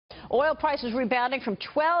Oil prices rebounding from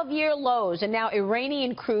 12-year lows, and now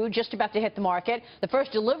Iranian crude just about to hit the market. The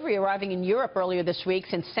first delivery arriving in Europe earlier this week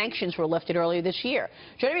since sanctions were lifted earlier this year.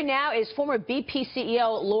 Joining me now is former BP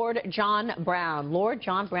CEO Lord John Browne. Lord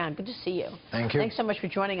John Browne, good to see you. Thank you. Thanks so much for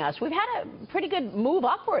joining us. We've had a pretty good move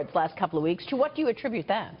upwards the last couple of weeks. To what do you attribute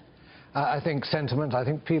that? I think sentiment. I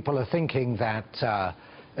think people are thinking that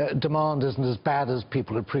demand isn't as bad as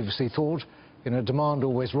people had previously thought. You know, demand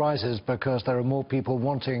always rises because there are more people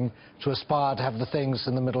wanting to aspire to have the things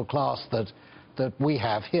in the middle class that we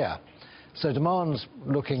have here. So demand's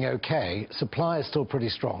looking okay. Supply is still pretty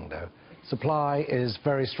strong, though. Supply is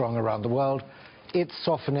very strong around the world. It's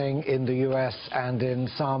softening in the US and in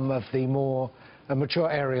some of the more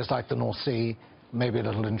mature areas like the North Sea, maybe a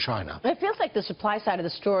little in China. It feels like the supply side of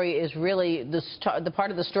the story is really the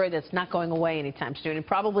part of the story that's not going away anytime soon. It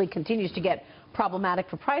probably continues to get problematic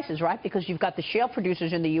for prices, right? Because you've got the shale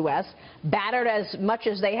producers in the U.S., battered as much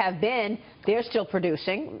as they have been, they're still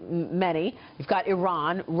producing, many. You've got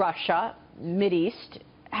Iran, Russia, Mideast.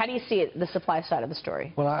 How do you see it, the supply side of the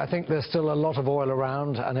story? Well, I think there's still a lot of oil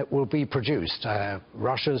around, and it will be produced.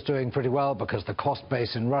 Russia's doing pretty well because the cost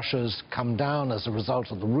base in Russia's come down as a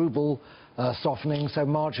result of the ruble softening, so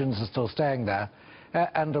margins are still staying there.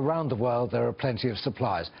 And around the world, there are plenty of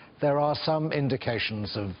supplies. There are some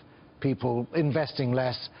indications of people investing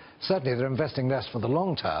less. Certainly, they're investing less for the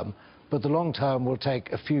long term, but the long term will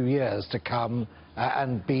take a few years to come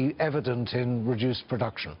and be evident in reduced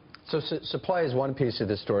production. So supply is one piece of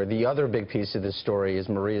the story. The other big piece of the story, as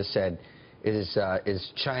Maria said,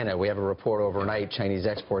 is China. We have a report overnight, Chinese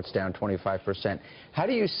exports down 25%. How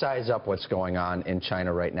do you size up what's going on in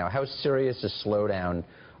China right now? How serious a slowdown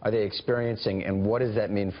are they experiencing, and what does that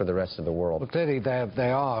mean for the rest of the world? Well, clearly they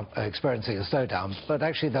are experiencing a slowdown, but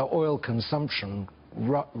actually their oil consumption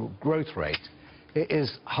growth rate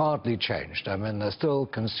is hardly changed. I mean, they're still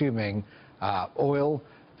consuming oil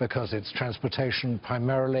because it's transportation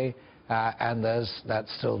primarily, and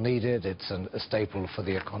that's still needed. It's a staple for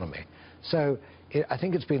the economy. So I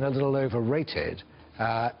think it's been a little overrated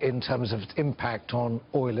in terms of its impact on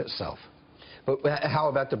oil itself. But how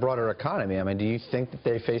about the broader economy? I mean, do you think that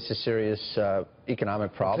they face a serious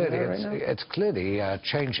economic problem right now? It's clearly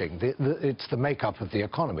changing. It's the makeup of the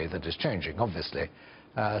economy that is changing, obviously.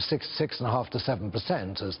 6.5% to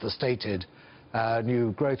 7% as the stated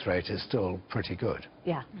new growth rate is still pretty good.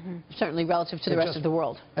 Yeah, certainly relative to the rest of the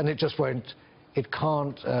world. And it just won't, it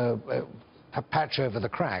can't patch over the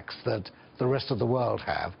cracks that the rest of the world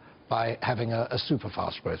have by having a super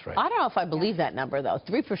fast growth rate. I don't know if I believe that number, though.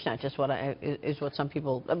 3% is what some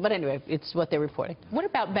people, but anyway, it's what they're reporting. What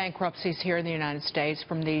about bankruptcies here in the United States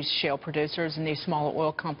from these shale producers and these smaller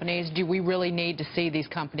oil companies? Do we really need to see these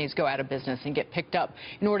companies go out of business and get picked up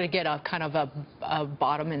in order to get a kind of a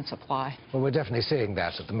bottom in supply? Well, we're definitely seeing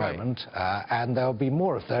that at the moment, and there'll be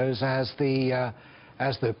more of those as the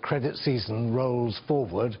credit season rolls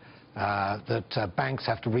forward, that banks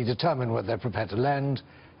have to redetermine whether they're prepared to lend,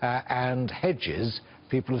 and hedges,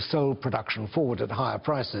 people have sold production forward at higher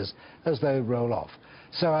prices as they roll off.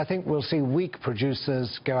 So I think we'll see weak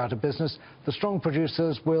producers go out of business. The strong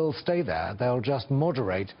producers will stay there. They'll just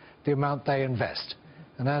moderate the amount they invest.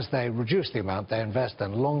 And as they reduce the amount they invest,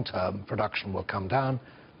 then long-term production will come down.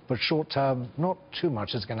 But short-term, not too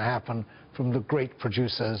much is going to happen from the great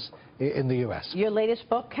producers in the U.S. Your latest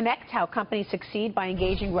book, Connect, How Companies Succeed by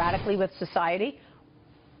Engaging Radically with Society.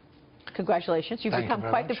 Congratulations. You've become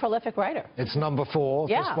quite the prolific writer. It's number 4.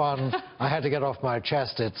 Yeah. This one I had to get off my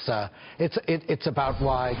chest. It's about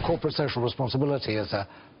why corporate social responsibility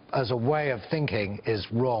as a way of thinking is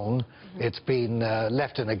wrong. It's been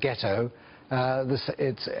left in a ghetto.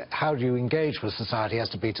 It's how do you engage with society has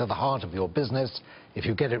to be to the heart of your business. If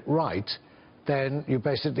you get it right, then you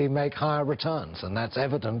basically make higher returns, and that's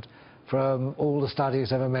evident from all the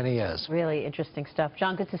studies over many years. Really interesting stuff.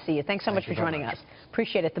 John, good to see you. Thanks so much for joining us.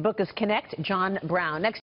 Appreciate it. The book is Connect, John Browne. Next